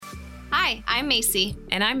Hi, I'm Macy.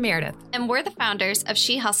 And I'm Meredith. And we're the founders of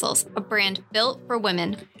She Hustles, a brand built for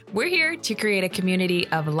women. We're here to create a community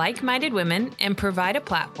of like-minded women and provide a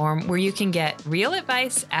platform where you can get real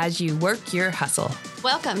advice as you work your hustle.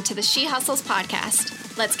 Welcome to the She Hustles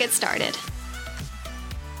podcast. Let's get started.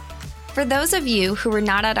 For those of you who were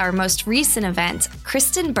not at our most recent event,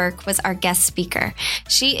 Kristen Burke was our guest speaker.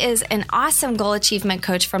 She is an awesome goal achievement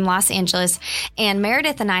coach from Los Angeles, and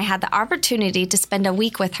Meredith and I had the opportunity to spend a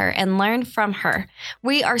week with her and learn from her.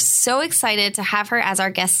 We are so excited to have her as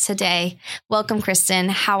our guest today. Welcome, Kristen.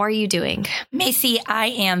 How are you doing? Macy, I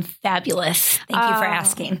am fabulous. Thank you for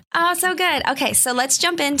asking. Oh, so good. Okay, so let's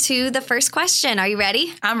jump into the first question. Are you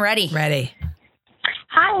ready? I'm ready. Ready.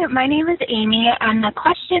 Hi, my name is Amy, and the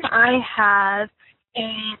question I have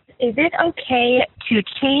is it okay to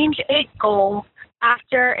change a goal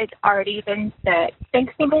after it's already been set?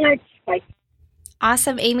 Thanks so much. Bye.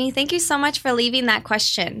 Awesome, Amy. Thank you so much for leaving that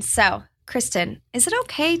question. So, Kristen, is it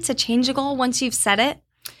okay to change a goal once you've set it?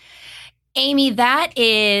 Amy, that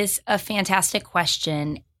is a fantastic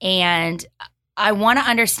question, and I want to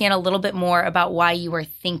understand a little bit more about why you were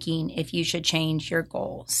thinking if you should change your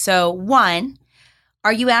goal. So, one,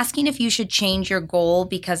 are you asking if you should change your goal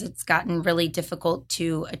because it's gotten really difficult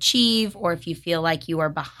to achieve or if you feel like you are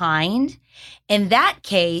behind? In that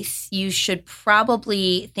case, you should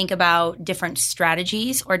probably think about different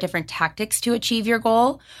strategies or different tactics to achieve your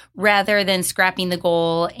goal rather than scrapping the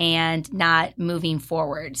goal and not moving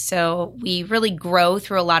forward. So we really grow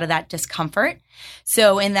through a lot of that discomfort.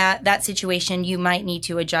 So in that situation, you might need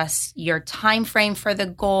to adjust your time frame for the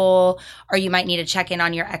goal, or you might need to check in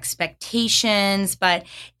on your expectations. But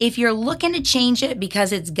if you're looking to change it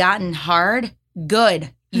because it's gotten hard,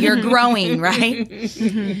 good. You're growing, right?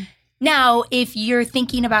 Now, if you're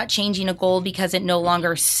thinking about changing a goal because it no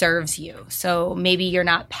longer serves you, so maybe you're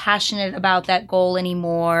not passionate about that goal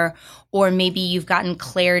anymore, or maybe you've gotten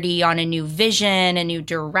clarity on a new vision, a new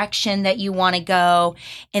direction that you want to go,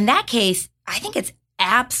 in that case, I think it's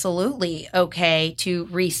absolutely okay to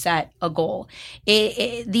reset a goal.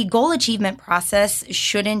 The goal achievement process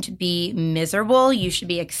shouldn't be miserable. You should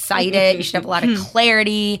be excited. You should have a lot of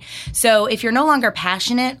clarity. So if you're no longer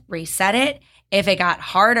passionate, reset it. If it got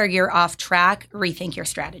hard or you're off track, rethink your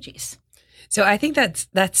strategies. So I think that's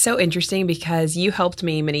so interesting because you helped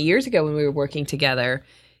me many years ago when we were working together.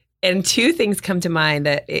 And two things come to mind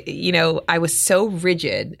that, I was so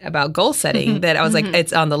rigid about goal setting that I was like,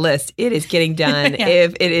 it's on the list. It is getting done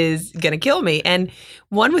if it is going to kill me. And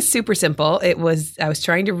one was super simple. I was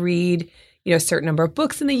trying to read, a certain number of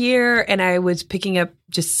books in the year, and I was picking up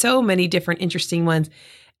just so many different interesting ones.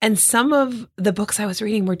 And some of the books I was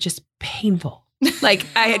reading were just painful. Like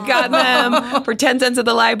I had gotten them for 10 cents at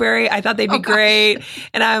the library. I thought they'd be great.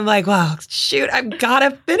 And I'm like, well, shoot, I've got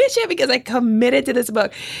to finish it because I committed to this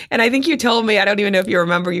book. And I think you told me, I don't even know if you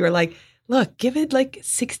remember, you were like, look, give it like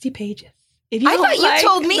 60 pages. If you I thought you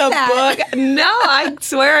told me that. Book, no, I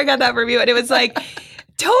swear I got that from you. And it was like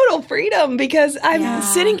total freedom because I'm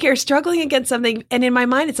sitting here struggling against something. And in my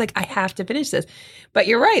mind, it's like, I have to finish this. But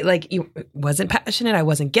you're right. Like you wasn't passionate. I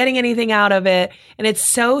wasn't getting anything out of it. And it's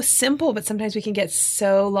so simple, but sometimes we can get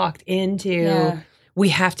so locked into we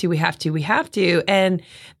have to. And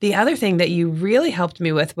the other thing that you really helped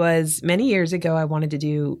me with was many years ago, I wanted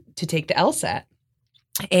to take the LSAT.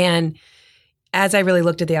 And as I really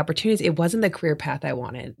looked at the opportunities, it wasn't the career path I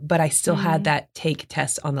wanted, but I still had that take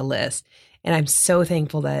test on the list. And I'm so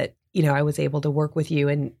thankful that, I was able to work with you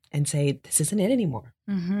and say, this isn't it anymore.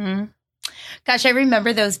 Mm-hmm. Gosh, I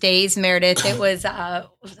remember those days, Meredith. It was, that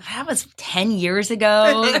was 10 years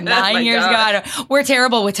ago, 9 years ago. We're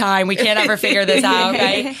terrible with time. We can't ever figure this out,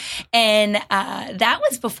 right? And that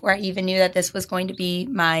was before I even knew that this was going to be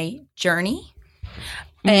my journey.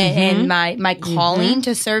 And my calling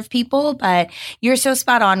to serve people. But you're so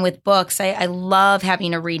spot on with books. I love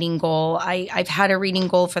having a reading goal. I've had a reading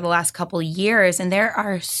goal for the last couple of years, and there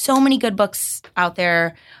are so many good books out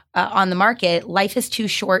there on the market. Life is too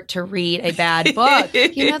short to read a bad book.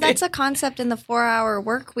 That's a concept in the 4-Hour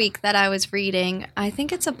Work Week that I was reading. I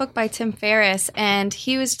think it's a book by Tim Ferriss, and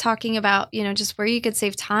he was talking about, just where you could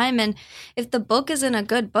save time. And if the book isn't a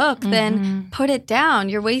good book, then put it down.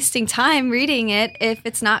 You're wasting time reading it if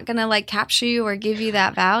it's not going to capture you or give you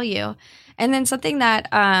that value. And then something that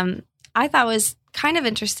I thought was kind of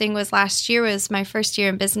interesting was last year was my first year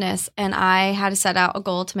in business, and I had to set out a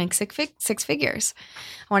goal to make six figures.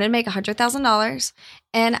 I wanted to make $100,000,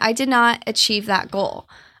 and I did not achieve that goal.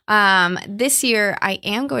 This year, I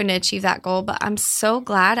am going to achieve that goal, but I'm so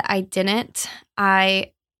glad I didn't.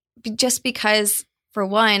 Just because for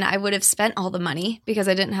one, I would have spent all the money because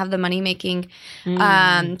I didn't have the money making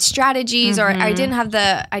strategies, or I didn't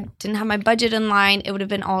have my budget in line. It would have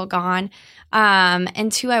been all gone.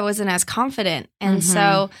 And two, I wasn't as confident. And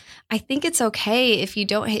so I think it's okay if you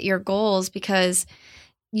don't hit your goals because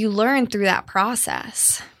you learn through that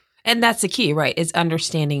process. And that's the key, right? Is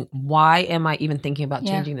understanding, why am I even thinking about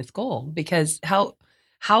changing this goal? Because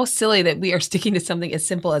how silly that we are sticking to something as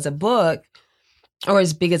simple as a book or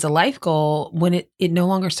as big as a life goal when it no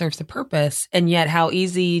longer serves the purpose. And yet how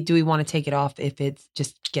easy do we want to take it off if it's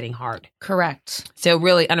just getting hard? Correct. So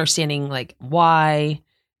really understanding, like, why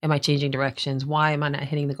am I changing directions? Why am I not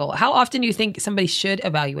hitting the goal? How often do you think somebody should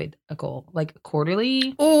evaluate a goal? Like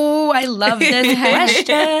quarterly? Oh, I love this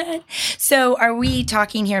question. So are we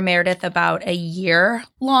talking here, Meredith, about a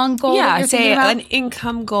year-long goal? Yeah, say an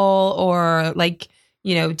income goal, or like,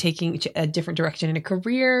 taking a different direction in a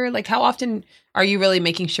career. Like, how often are you really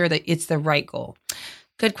making sure that it's the right goal?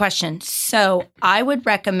 Good question. So I would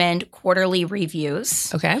recommend quarterly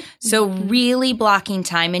reviews. Okay. So really blocking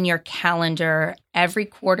time in your calendar every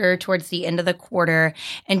quarter towards the end of the quarter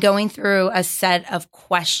and going through a set of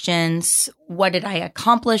questions. What did I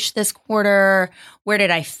accomplish this quarter? Where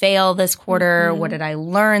did I fail this quarter? What did I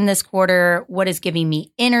learn this quarter? What is giving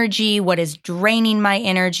me energy? What is draining my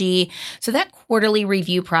energy? So that quarterly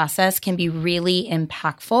review process can be really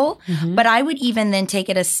impactful. But I would even then take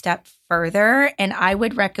it a step further, and I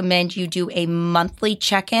would recommend you do a monthly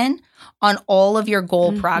check-in on all of your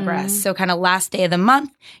goal progress. So kind of last day of the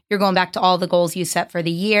month, you're going back to all the goals you set for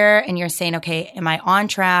the year and you're saying, okay, am I on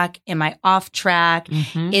track? Am I off track?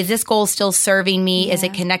 Is this goal still serving me? Is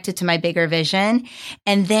it connected to my bigger vision?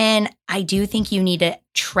 And then I do think you need to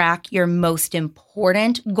track your most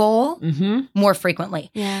important goal more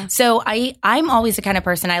frequently. Yeah. So I'm always the kind of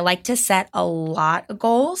person, I like to set a lot of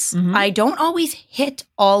goals. I don't always hit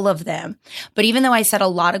all of them. But even though I set a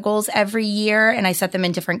lot of goals every year and I set them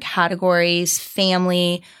in different categories,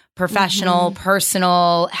 family, professional,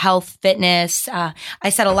 personal, health, fitness, I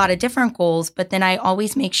set a lot of different goals, but then I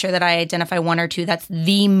always make sure that I identify one or two that's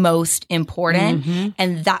the most important.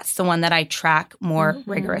 And that's the one that I track more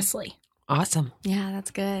rigorously. Awesome. Yeah, that's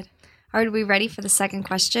good. All right, are we ready for the second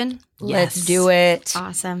question? Let's do it.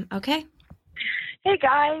 Awesome. Okay. Hey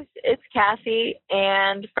guys, it's Cassie.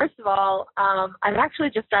 And first of all, I'm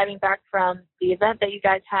actually just driving back from the event that you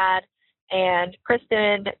guys had. And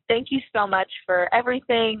Kristen, thank you so much for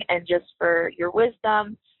everything and just for your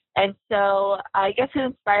wisdom. And so I guess it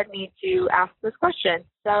inspired me to ask this question.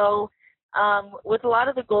 So with a lot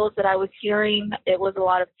of the goals that I was hearing, it was a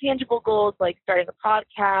lot of tangible goals like starting a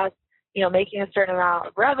podcast, making a certain amount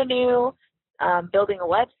of revenue, building a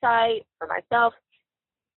website for myself.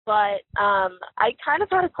 But I kind of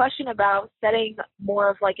had a question about setting more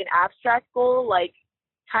of like an abstract goal, like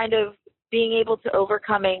kind of being able to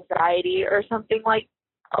overcome anxiety or something like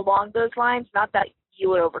along those lines. Not that you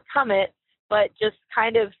would overcome it, but just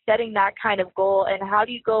kind of setting that kind of goal. And how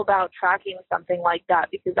do you go about tracking something like that?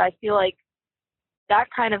 Because I feel like that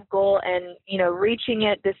kind of goal and, reaching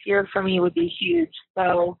it this year for me would be huge.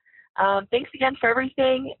 So thanks again for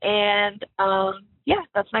everything. And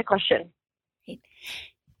that's my question.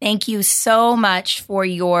 Thank you so much for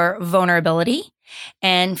your vulnerability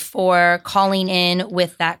and for calling in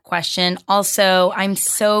with that question. Also, I'm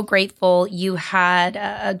so grateful you had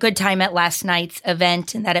a good time at last night's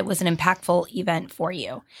event and that it was an impactful event for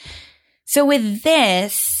you. So with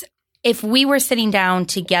this, if we were sitting down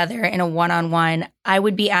together in a one-on-one, I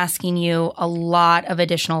would be asking you a lot of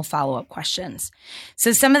additional follow-up questions.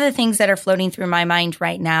 So some of the things that are floating through my mind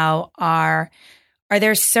right now are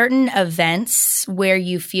there certain events where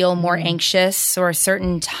you feel more anxious or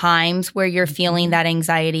certain times where you're feeling that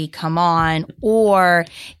anxiety come on? Or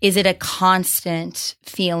is it a constant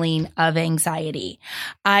feeling of anxiety?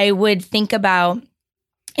 I would think about,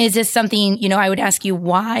 is this something, I would ask you,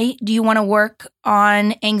 why do you want to work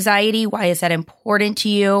on anxiety? Why is that important to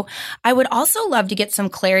you? I would also love to get some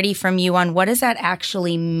clarity from you on what does that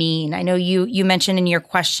actually mean? I know you mentioned in your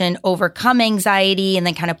question, overcome anxiety, and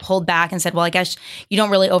then kind of pulled back and said, well, I guess you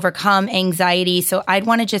don't really overcome anxiety. So I'd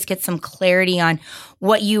want to just get some clarity on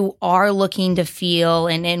what you are looking to feel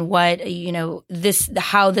and what,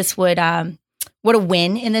 how this would, what a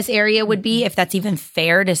win in this area would be, if that's even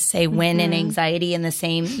fair to say win and anxiety in the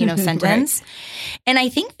same, sentence. Right. And I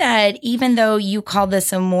think that even though you call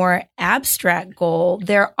this a more abstract goal,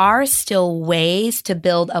 there are still ways to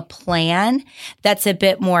build a plan that's a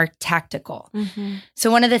bit more tactical. So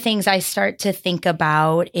one of the things I start to think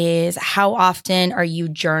about is how often are you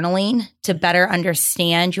journaling to better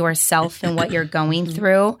understand yourself and what you're going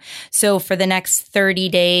through. So for the next 30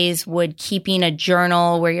 days, would keeping a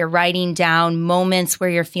journal where you're writing down moments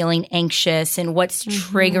where you're feeling anxious and what's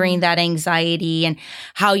triggering that anxiety and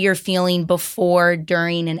how you're feeling before,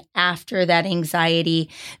 during, and after that anxiety,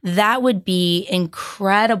 that would be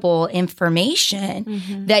incredible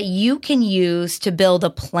information that you can use to build a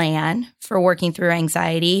plan for working through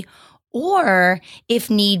anxiety. Or, if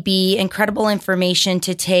need be, incredible information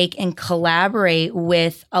to take and collaborate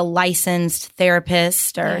with a licensed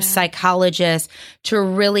therapist or psychologist to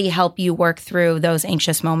really help you work through those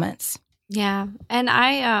anxious moments. Yeah. And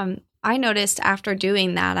I noticed after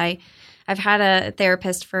doing that, I've had a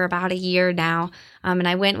therapist for about a year now, and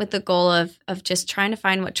I went with the goal of just trying to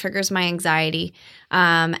find what triggers my anxiety.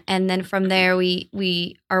 And then from there,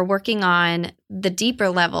 we are working on the deeper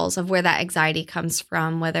levels of where that anxiety comes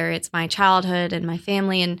from, whether it's my childhood and my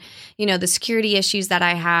family and, the security issues that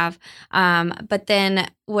I have. But then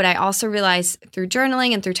what I also realized through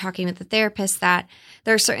journaling and through talking with the therapist, that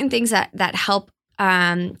there are certain things that help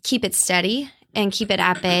keep it steady and keep it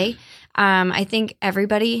at bay. I think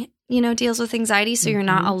everybody deals with anxiety. So you're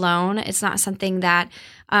not alone. It's not something that,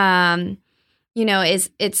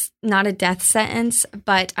 it's not a death sentence.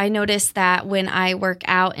 But I notice that when I work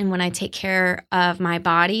out and when I take care of my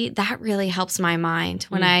body, that really helps my mind.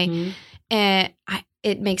 When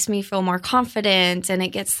it makes me feel more confident and it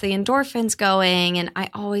gets the endorphins going. And I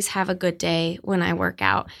always have a good day when I work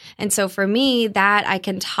out. And so for me, that I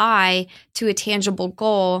can tie to a tangible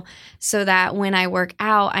goal so that when I work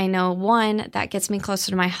out, I know, one, that gets me closer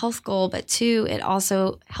to my health goal, but two, it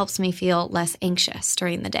also helps me feel less anxious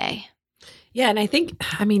during the day. Yeah. And I think,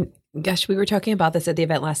 gosh, we were talking about this at the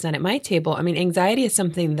event last night at my table. Anxiety is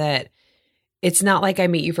something that it's not like I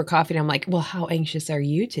meet you for coffee and I'm like, well, how anxious are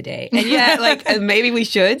you today? And yeah, maybe we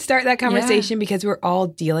should start that conversation because we're all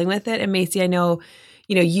dealing with it. And Macy, I know,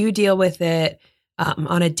 you deal with it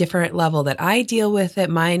on a different level that I deal with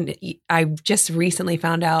it. Mine, I just recently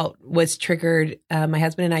found out was triggered. My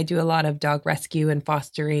husband and I do a lot of dog rescue and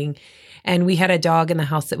fostering. And we had a dog in the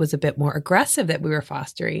house that was a bit more aggressive that we were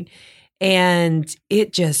fostering. And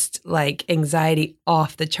it just anxiety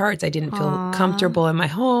off the charts. I didn't feel comfortable in my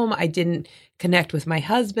home. I didn't connect with my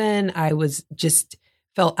husband. I was just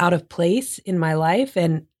felt out of place in my life.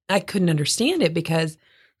 And I couldn't understand it because,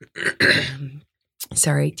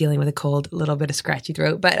 sorry, dealing with a cold, a little bit of scratchy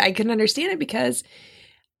throat, but I couldn't understand it because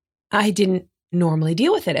I didn't normally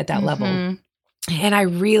deal with it at that level. And I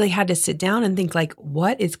really had to sit down and think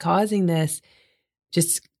what is causing this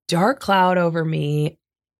just dark cloud over me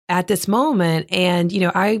at this moment? And,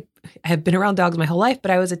 I have been around dogs my whole life,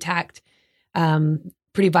 but I was attacked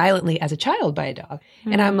pretty violently as a child by a dog.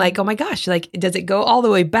 And I'm like, oh my gosh, does it go all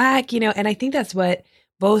the way back? And I think that's what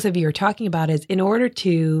both of you are talking about is in order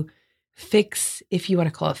to fix, if you want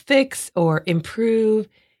to call it fix or improve,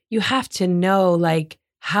 you have to know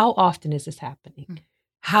how often is this happening?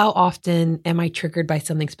 How often am I triggered by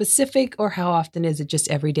something specific, or how often is it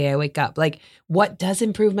just every day I wake up? What does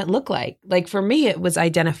improvement look like? For me, it was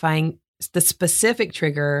identifying the specific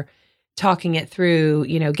trigger, talking it through,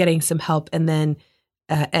 getting some help. And then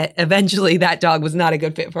eventually that dog was not a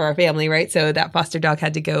good fit for our family, right? So that foster dog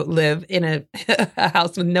had to go live in a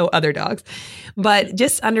house with no other dogs. But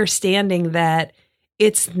just understanding that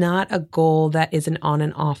it's not a goal that is an on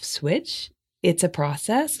and off switch. It's a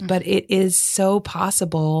process, but it is so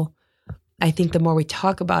possible. I think the more we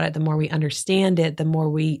talk about it, the more we understand it, the more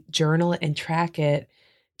we journal it and track it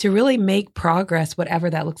to really make progress,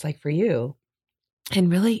 whatever that looks like for you.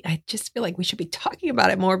 And really, I just feel like we should be talking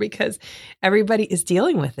about it more because everybody is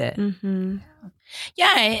dealing with it.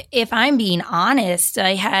 Yeah, if I'm being honest,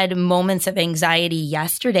 I had moments of anxiety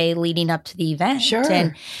yesterday leading up to the event. Sure.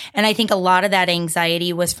 And I think a lot of that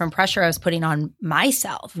anxiety was from pressure I was putting on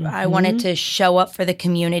myself. I wanted to show up for the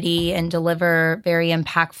community and deliver very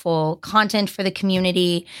impactful content for the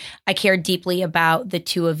community. I cared deeply about the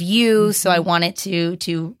two of you, so I wanted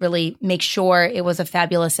to really make sure it was a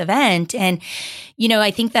fabulous event. And,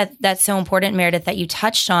 I think that's so important, Meredith, that you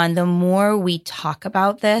touched on. The more we talk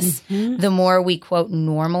about this, the more we quote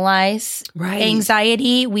normalize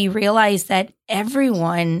anxiety, we realize that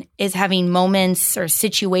everyone is having moments or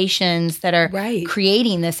situations that are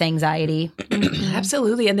creating this anxiety.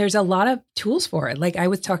 Absolutely. And there's a lot of tools for it. I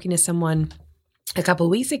was talking to someone a couple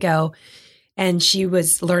of weeks ago, and she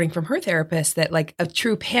was learning from her therapist that a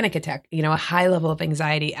true panic attack, a high level of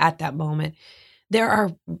anxiety at that moment, there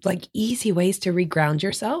are easy ways to reground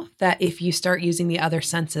yourself that if you start using the other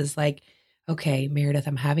senses, okay, Meredith,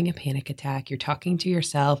 I'm having a panic attack. You're talking to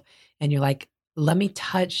yourself and you're let me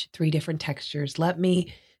touch 3 different textures. Let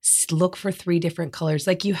me look for 3 different colors.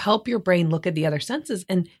 Like you help your brain look at the other senses.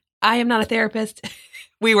 And I am not a therapist.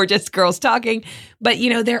 We were just girls talking. But,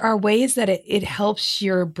 there are ways that it helps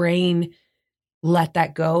your brain let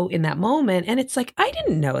that go in that moment. And it's like, I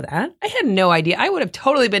didn't know that. I had no idea. I would have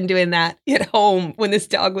totally been doing that at home when this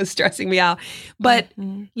dog was stressing me out. But,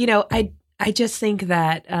 I just think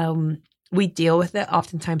that we deal with it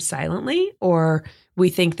oftentimes silently, or we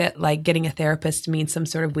think that like getting a therapist means some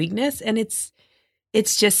sort of weakness. And it's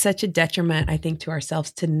just such a detriment, I think, to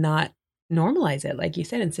ourselves to not normalize it, like you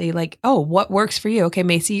said, and say like, oh, what works for you? Okay,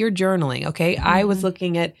 Macy, you're journaling. Okay, I was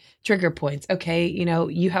looking at trigger points. Okay,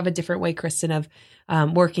 you have a different way, Kristen, of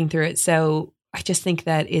working through it. So I just think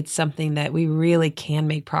that it's something that we really can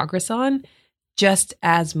make progress on, just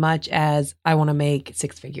as much as I want to make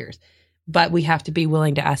 6 figures. But we have to be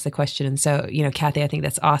willing to ask the question. And so, Kathy, I think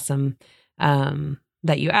that's awesome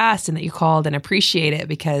that you asked and that you called, and appreciate it,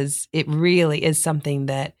 because it really is something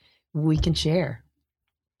that we can share.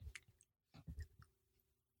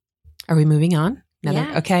 Are we moving on?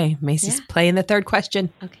 Yeah. Okay, Macy's playing the third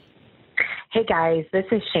question. Okay. Hey guys, this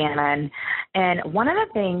is Shannon. And one of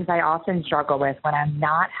the things I often struggle with when I'm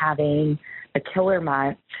not having a killer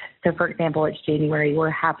month, so for example, it's January, we're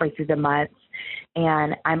halfway through the month,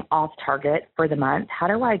 and I'm off target for the month. How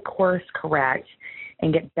do I course correct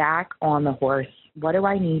and get back on the horse? What do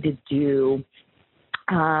I need to do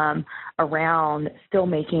around still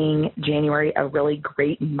making January a really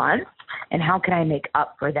great month? And how can I make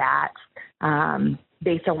up for that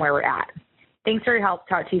based on where we're at? Thanks for your help.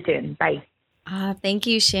 Talk to you soon. Bye. Thank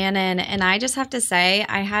you, Shannon. And I just have to say,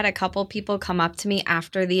 I had a couple people come up to me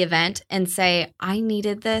after the event and say, I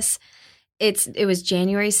needed this. It was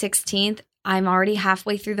January 16th. I'm already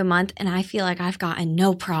halfway through the month, and I feel like I've gotten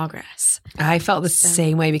no progress. I felt the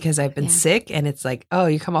same way because I've been sick, and it's like, oh,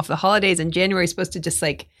 you come off the holidays, and January is supposed to just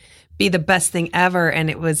like be the best thing ever, and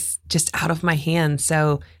it was just out of my hands.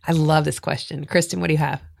 So I love this question. Kristen, what do you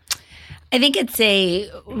have? I think it's a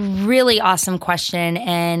really awesome question.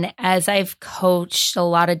 And as I've coached a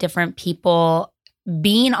lot of different people,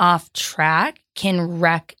 being off track can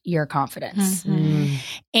wreck your confidence. Mm-hmm.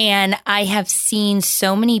 And I have seen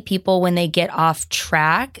so many people when they get off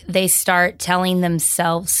track, they start telling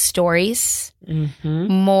themselves stories,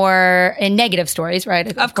 more and negative stories,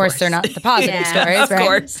 right? Of course, they're not the positive stories, of right?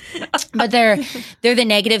 Course. But they're the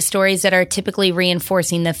negative stories that are typically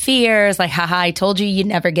reinforcing the fears, like, haha, I told you you'd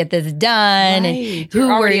never get this done. Right. And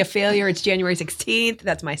You're already a failure. It's January 16th.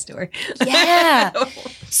 That's my story. Yeah.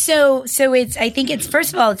 So it's, I think it's,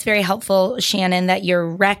 first of all, it's very helpful, Shannon, that you're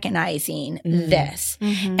recognizing this.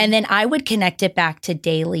 And then I would connect it back to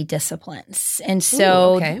daily disciplines. And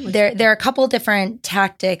so there are a couple different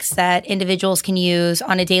tactics that individuals can use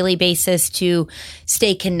on a daily basis to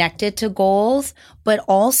stay connected to goals, but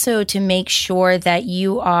also to make sure that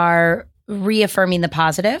you are reaffirming the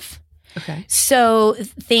positive. Okay. So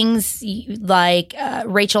things like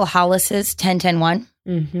Rachel Hollis's 10-10-1.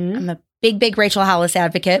 I'm a big Rachel Hollis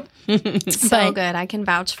advocate. So good. I can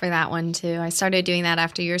vouch for that one too. I started doing that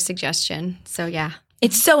after your suggestion. So yeah.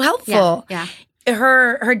 It's so helpful. Yeah.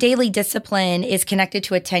 Her daily discipline is connected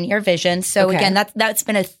to a 10-year vision. So again, that's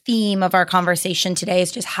been a theme of our conversation today,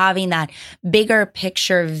 is just having that bigger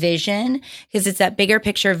picture vision, because it's that bigger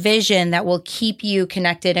picture vision that will keep you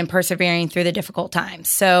connected and persevering through the difficult times.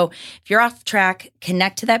 So if you're off track,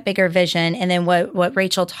 connect to that bigger vision. And then what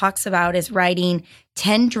Rachel talks about is writing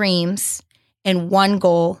 10 dreams and 1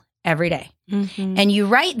 goal every day. And you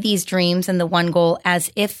write these dreams and the 1 goal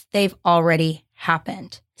as if they've already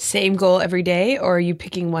happened. Same goal every day, or are you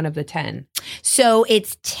picking one of the 10? So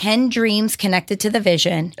it's 10 dreams connected to the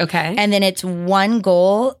vision. Okay. And then it's 1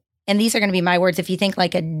 goal. And these are going to be my words. If you think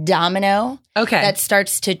like a domino that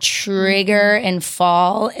starts to trigger and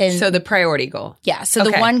fall. And so the priority goal. Yeah. So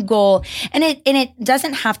the 1 goal, and it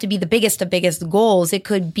doesn't have to be the biggest of biggest goals. It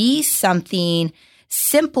could be something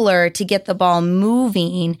simpler to get the ball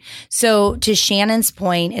moving. So to Shannon's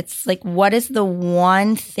point, it's like, what is the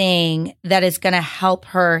one thing that is going to help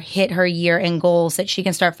her hit her year-end goals that she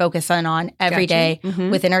can start focusing on every day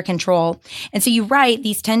within her control? And so you write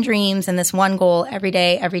these 10 dreams and this 1 goal every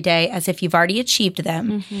day, as if you've already achieved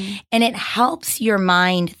them. And it helps your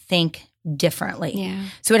mind think differently. Yeah.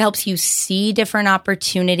 So it helps you see different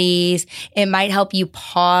opportunities. It might help you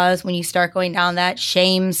pause when you start going down that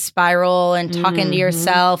shame spiral and talking to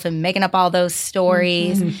yourself and making up all those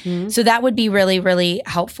stories. So that would be really, really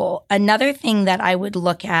helpful. Another thing that I would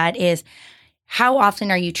look at is, how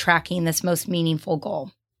often are you tracking this most meaningful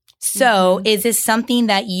goal? So is this something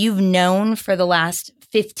that you've known for the last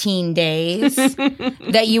 15 days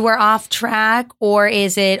that you were off track? Or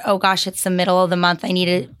is it, oh gosh, it's the middle of the month. I need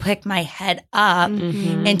to pick my head up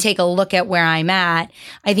and take a look at where I'm at.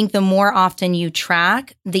 I think the more often you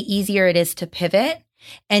track, the easier it is to pivot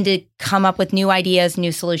and to come up with new ideas,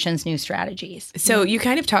 new solutions, new strategies. So you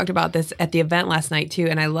kind of talked about this at the event last night too,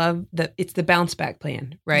 and I love that it's the bounce back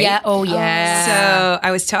plan, right? Yeah. Oh, yeah. So I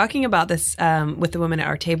was talking about this with the women at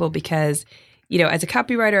our table because, you know, as a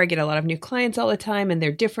copywriter, I get a lot of new clients all the time and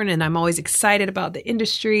they're different and I'm always excited about the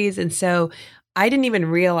industries. And so I didn't even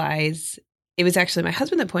realize it was actually my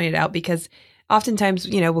husband that pointed it out because oftentimes,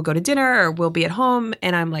 you know, we'll go to dinner or we'll be at home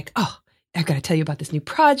and I'm like, oh, I've got to tell you about this new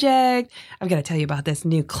project. I've got to tell you about this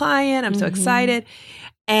new client. I'm so excited.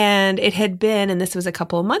 And it had been, and this was a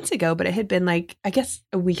couple of months ago, but it had been like, I guess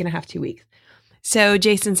a week and a half, 2 weeks. So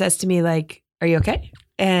Jason says to me like, are you okay?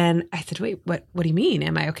 And I said, wait, what do you mean?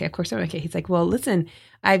 Am I okay? Of course I'm okay. He's like, well, listen,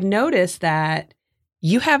 I've noticed that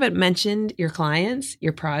you haven't mentioned your clients,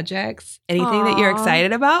 your projects, anything that you're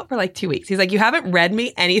excited about for like 2 weeks. He's like, you haven't read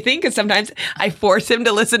me anything because sometimes I force him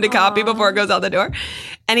to listen to copy before it goes out the door.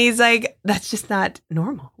 And he's like, that's just not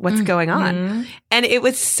normal. What's going on? And it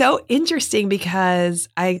was so interesting because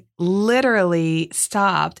I literally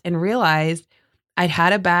stopped and realized I'd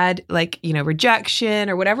had a bad, like, you know, rejection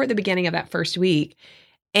or whatever at the beginning of that first week.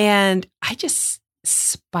 And I just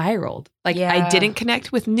spiraled. Like I didn't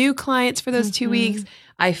connect with new clients for those 2 weeks.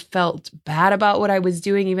 I felt bad about what I was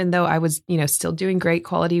doing, even though I was, you know, still doing great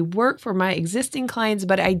quality work for my existing clients,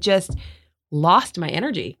 but I just lost my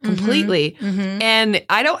energy completely. And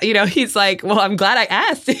I don't, you know, he's like, well, I'm glad I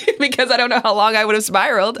asked because I don't know how long I would have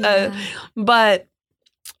spiraled. But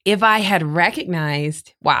if I had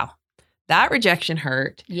recognized, wow, that rejection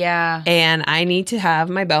hurt. Yeah. And I need to have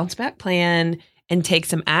my bounce back plan and take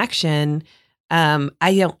some action.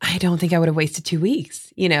 I don't think I would have wasted 2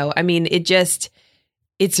 weeks. You know, I mean,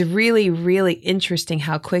 it's really, really interesting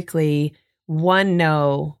how quickly one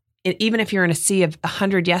no, even if you're in a sea of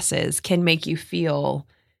 100 yeses, can make you feel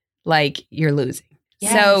like you're losing.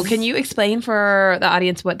 Yes. So can you explain for the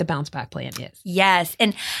audience what the bounce back plan is? Yes.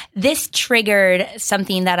 And this triggered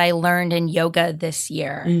something that I learned in yoga this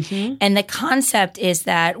year. And the concept is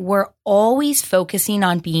that we're always focusing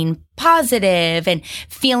on being positive and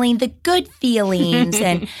feeling the good feelings.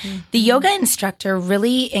 And the yoga instructor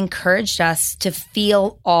really encouraged us to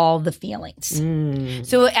feel all the feelings.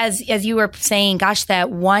 So as you were saying, gosh, that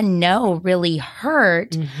one no really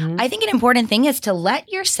hurt. I think an important thing is to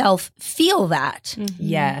let yourself feel that.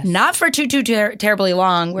 Yes. Not for too terribly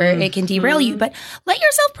long where it can derail you, but let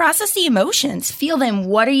yourself process the emotions. Feel them.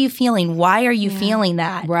 What are you feeling? Why are you feeling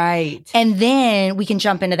that? Right. And then we can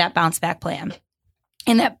jump into that bounce back plan.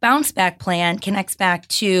 And that bounce back plan connects back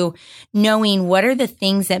to knowing what are the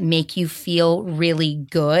things that make you feel really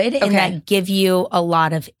good and that give you a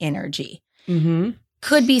lot of energy.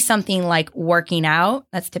 Could be something like working out.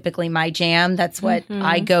 That's typically my jam. That's what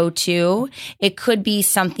I go to. It could be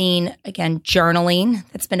something, again, journaling.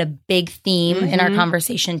 That's been a big theme in our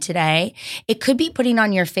conversation today. It could be putting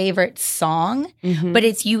on your favorite song, but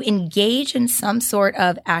it's you engage in some sort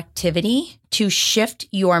of activity to shift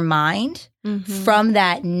your mind from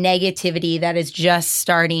that negativity that is just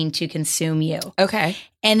starting to consume you. Okay.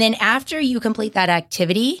 And then after you complete that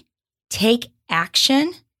activity, take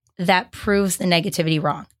action that proves the negativity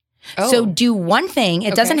wrong. So do one thing.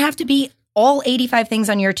 It doesn't have to be all 85 things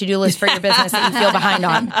on your to-do list for your business that you feel behind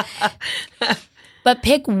on. But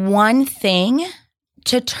pick one thing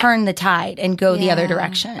to turn the tide and go the other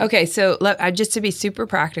direction. Okay, so just to be super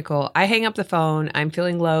practical, I hang up the phone. I'm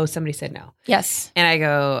feeling low. Somebody said no. Yes. And I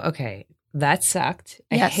go, okay, that sucked.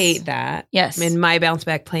 I hate that. Yes. And my bounce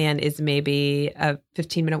back plan is maybe a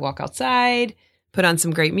 15-minute walk outside, put on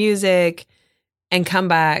some great music, and come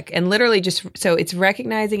back and literally just, so it's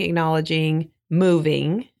recognizing, acknowledging,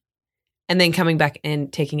 moving, and then coming back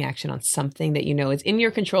and taking action on something that you know is in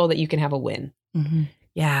your control that you can have a win.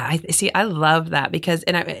 Yeah, I love that because,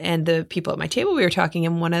 and the people at my table we were talking,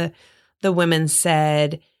 and one of the women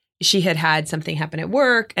said she had something happen at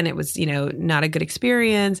work and it was, you know, not a good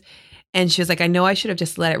experience. And she was like, I know I should have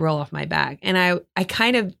just let it roll off my back. And I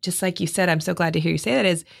kind of, just like you said, I'm so glad to hear you say that,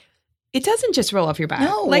 is it doesn't just roll off your back.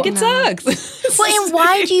 No. Like it sucks. Well, and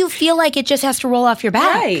why do you feel like it just has to roll off your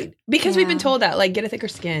back? Right. Because we've been told that, like, get a thicker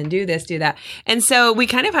skin, do this, do that. And so we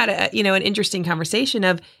kind of had an interesting conversation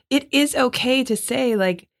of it is okay to say,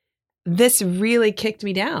 like, this really kicked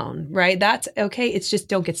me down, right? That's okay. It's just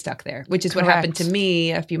don't get stuck there, which is what happened to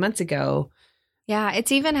me a few months ago. Yeah,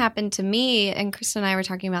 it's even happened to me, and Krista and I were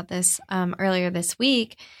talking about this earlier this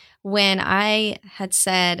week, when I had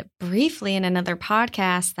said briefly in another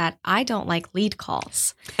podcast that I don't like lead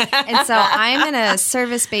calls. And so I'm in a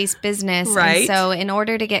service-based business. Right. And so in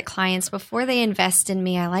order to get clients, before they invest in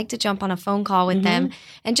me, I like to jump on a phone call with them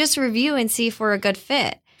and just review and see if we're a good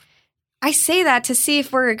fit. I say that to see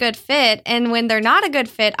if we're a good fit. And when they're not a good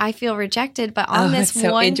fit, I feel rejected. But on this that's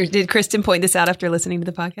so one... Did Kristen point this out after listening to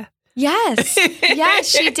the podcast? Yes. Yes,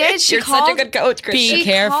 she did. She You're called, such a good coach, Kristen. Be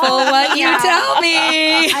careful called what me you out. tell me.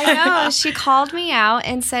 I know. She called me out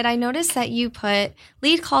and said, I noticed that you put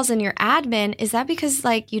lead calls in your admin. Is that because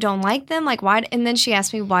like you don't like them? Like why? And then she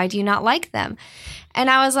asked me, why do you not like them? And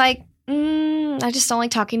I was like, I just don't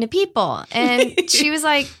like talking to people. And she was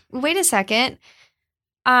like, wait a second.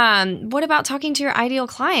 What about talking to your ideal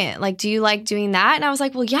client? Like, do you like doing that? And I was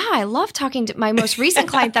like, well, yeah, I love talking to my most recent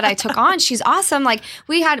client that I took on. She's awesome. Like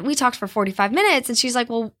we talked for 45 minutes and she's like,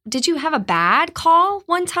 well, did you have a bad call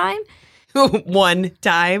one time? One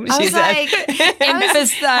time. I She was said. like,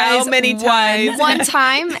 Emphasize How many times? one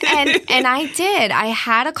time. And I did. I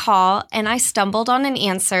had a call and I stumbled on an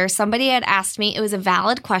answer. Somebody had asked me, it was a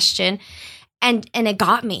valid question. And it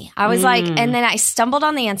got me. I was like, and then I stumbled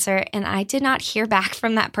on the answer and I did not hear back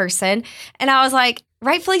from that person. And I was like,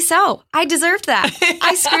 rightfully so. I deserved that.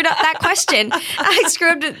 I screwed up that question. I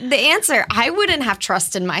screwed up the answer. I wouldn't have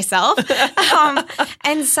trust in myself.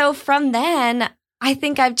 And so from then, I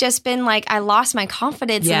think I've just been like, I lost my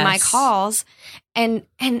confidence in my calls. And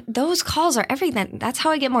those calls are everything. That's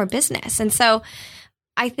how I get more business. And so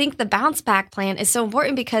I think the bounce back plan is so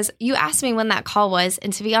important because you asked me when that call was.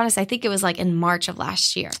 And to be honest, I think it was like in March of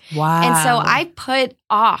last year. Wow. And so I put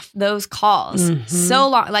off those calls so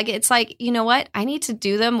long. Like, it's like, you know what? I need to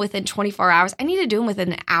do them within 24 hours. I need to do them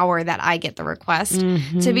within an hour that I get the request,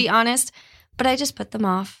 to be honest. But I just put them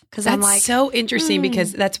off because I'm like. That's so interesting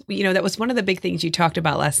because that's, that was one of the big things you talked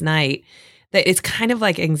about last night, that it's kind of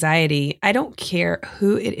like anxiety. I don't care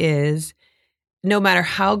who it is. No matter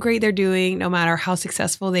how great they're doing, no matter how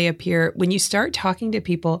successful they appear, when you start talking to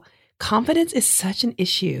people, confidence is such an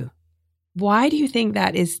issue. Why do you think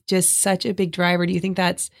that is just such a big driver? Do you think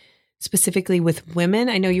that's specifically with women?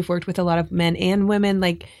 I know you've worked with a lot of men and women.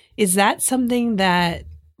 Like, is that something that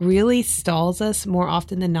really stalls us more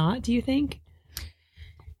often than not, do you think?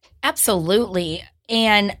 Absolutely.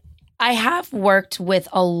 And I have worked with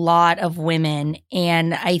a lot of women,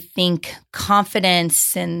 and I think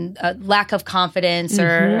confidence and lack of confidence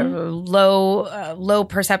or low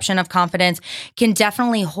perception of confidence can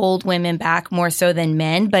definitely hold women back more so than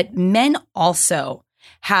men. But men also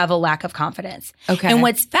have a lack of confidence. Okay. And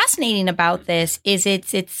what's fascinating about this is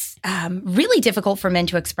it's really difficult for men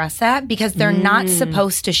to express that because they're not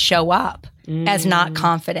supposed to show up as not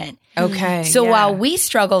confident. Okay. So while we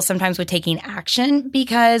struggle sometimes with taking action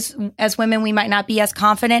because as women we might not be as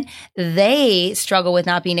confident, they struggle with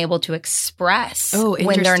not being able to express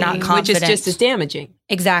when they're not confident. Which is just as damaging.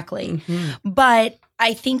 Exactly. But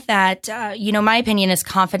I think that, my opinion is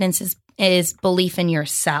confidence is belief in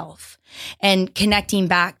yourself. And connecting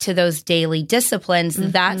back to those daily disciplines,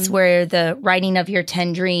 that's where the writing of your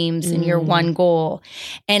 10 dreams and your one goal.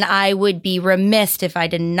 And I would be remiss if I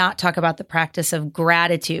did not talk about the practice of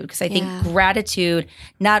gratitude, because I think gratitude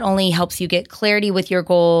not only helps you get clarity with your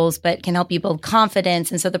goals, but can help you build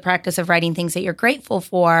confidence. And so the practice of writing things that you're grateful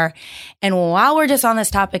for. And while we're just on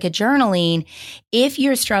this topic of journaling, if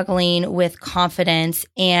you're struggling with confidence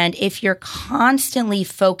and if you're constantly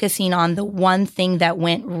focusing on the one thing that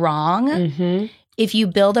went wrong, if you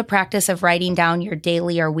build a practice of writing down your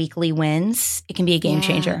daily or weekly wins, it can be a game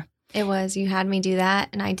changer. It was. You had me do that,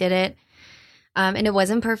 and I did it. And it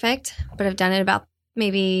wasn't perfect, but I've done it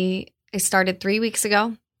I started 3 weeks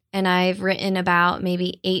ago, and I've written about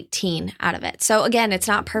maybe 18 out of it. So again, it's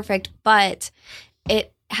not perfect, but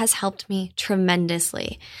it has helped me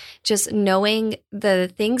tremendously. Just knowing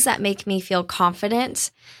the things that make me feel confident,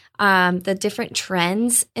 the different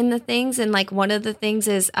trends in the things. And like one of the things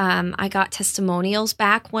is I got testimonials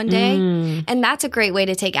back one day, and that's a great way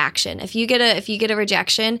to take action. If you get a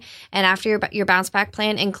rejection, and after your bounce back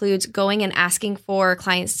plan includes going and asking for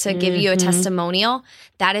clients to give you a testimonial,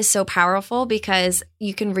 that is so powerful because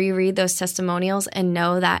you can reread those testimonials and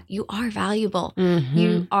know that you are valuable,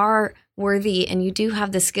 you are worthy, and you do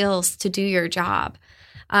have the skills to do your job.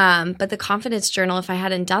 But the confidence journal, if I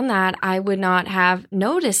hadn't done that, I would not have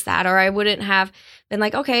noticed that, or I wouldn't have been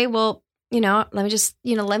like, okay, well, let me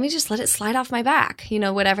just let it slide off my back,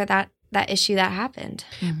 whatever that issue that happened.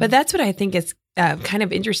 But that's what I think is kind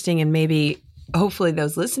of interesting, and maybe hopefully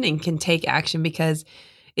those listening can take action, because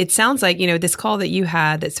it sounds like, this call that you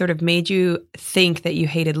had that sort of made you think that you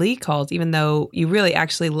hated lead calls, even though you really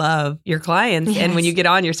actually love your clients. Yes. And when you get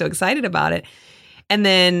on, you're so excited about it. And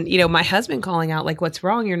then, my husband calling out, like, what's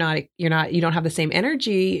wrong? You don't have the same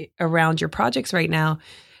energy around your projects right now.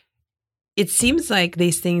 It seems like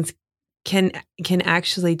these things can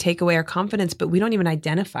actually take away our confidence, but we don't even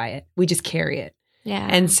identify it. We just carry it. Yeah.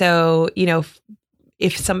 And so,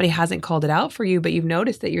 if somebody hasn't called it out for you, but you've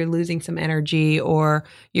noticed that you're losing some energy, or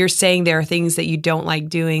you're saying there are things that you don't like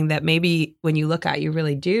doing that maybe when you look at, you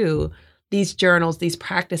really do, these journals, these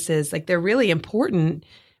practices, like, they're really important,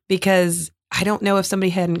 because I don't know if somebody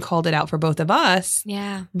hadn't called it out for both of us,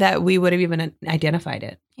 that we would have even identified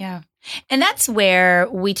it. Yeah. And that's where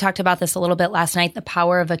we talked about this a little bit last night. The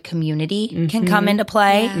power of a community can come into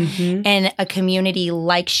play. Yeah. And a community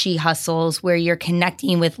like She Hustles, where you're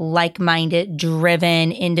connecting with like-minded,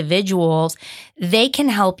 driven individuals, they can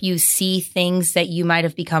help you see things that you might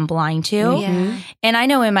have become blind to. Yeah. And I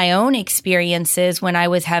know in my own experiences, when I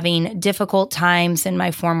was having difficult times in my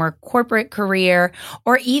former corporate career,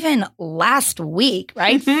 or even last week,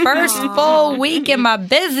 right? First full week in my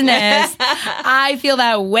business, I feel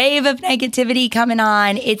that wave of negativity coming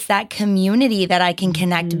on. It's that community that I can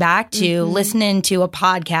connect back to, listening to a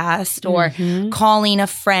podcast, or calling a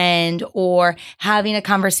friend, or having a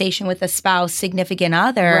conversation with a spouse, significant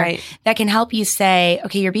other, that can help you say,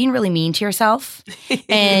 okay, you're being really mean to yourself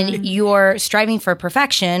and you're striving for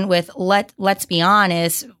perfection with, let's be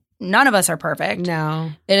honest, none of us are perfect.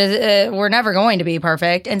 No. It is, we're never going to be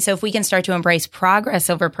perfect. And so if we can start to embrace progress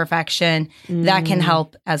over perfection, that can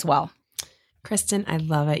help as well. Kristen, I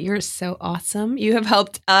love it. You're so awesome. You have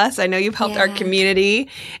helped us. I know you've helped our community.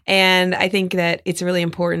 And I think that it's really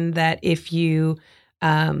important that if you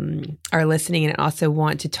are listening and also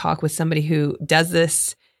want to talk with somebody who does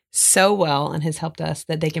this so well and has helped us,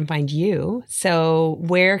 that they can find you. So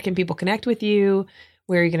where can people connect with you?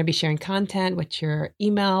 Where are you going to be sharing content? What's your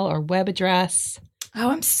email or web address? Oh,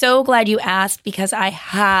 I'm so glad you asked, because I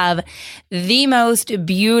have the most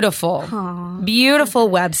beautiful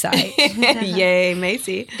website. Yay,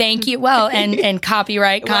 Macy. Thank you. Well, and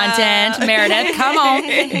copyright content, Meredith, come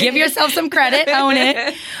on, give yourself some credit, own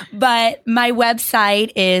it. But my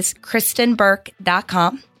website is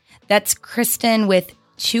KristenBurke.com. That's Kristen with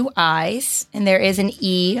 2 I's, and there is an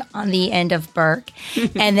E on the end of Burke.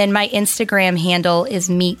 And then my Instagram handle is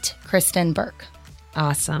Meet Kristen Burke.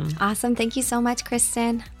 Awesome. Awesome. Thank you so much,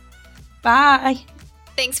 Kristen. Bye.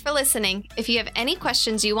 Thanks for listening. If you have any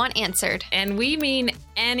questions you want answered, And we mean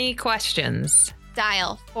any questions,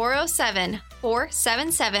 dial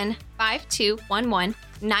 407-477-5211,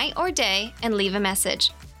 night or day, and leave a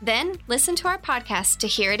message. Then listen to our podcast to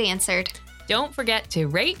hear it answered. Don't forget to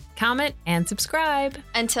rate, comment, and subscribe.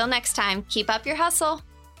 Until next time, keep up your hustle.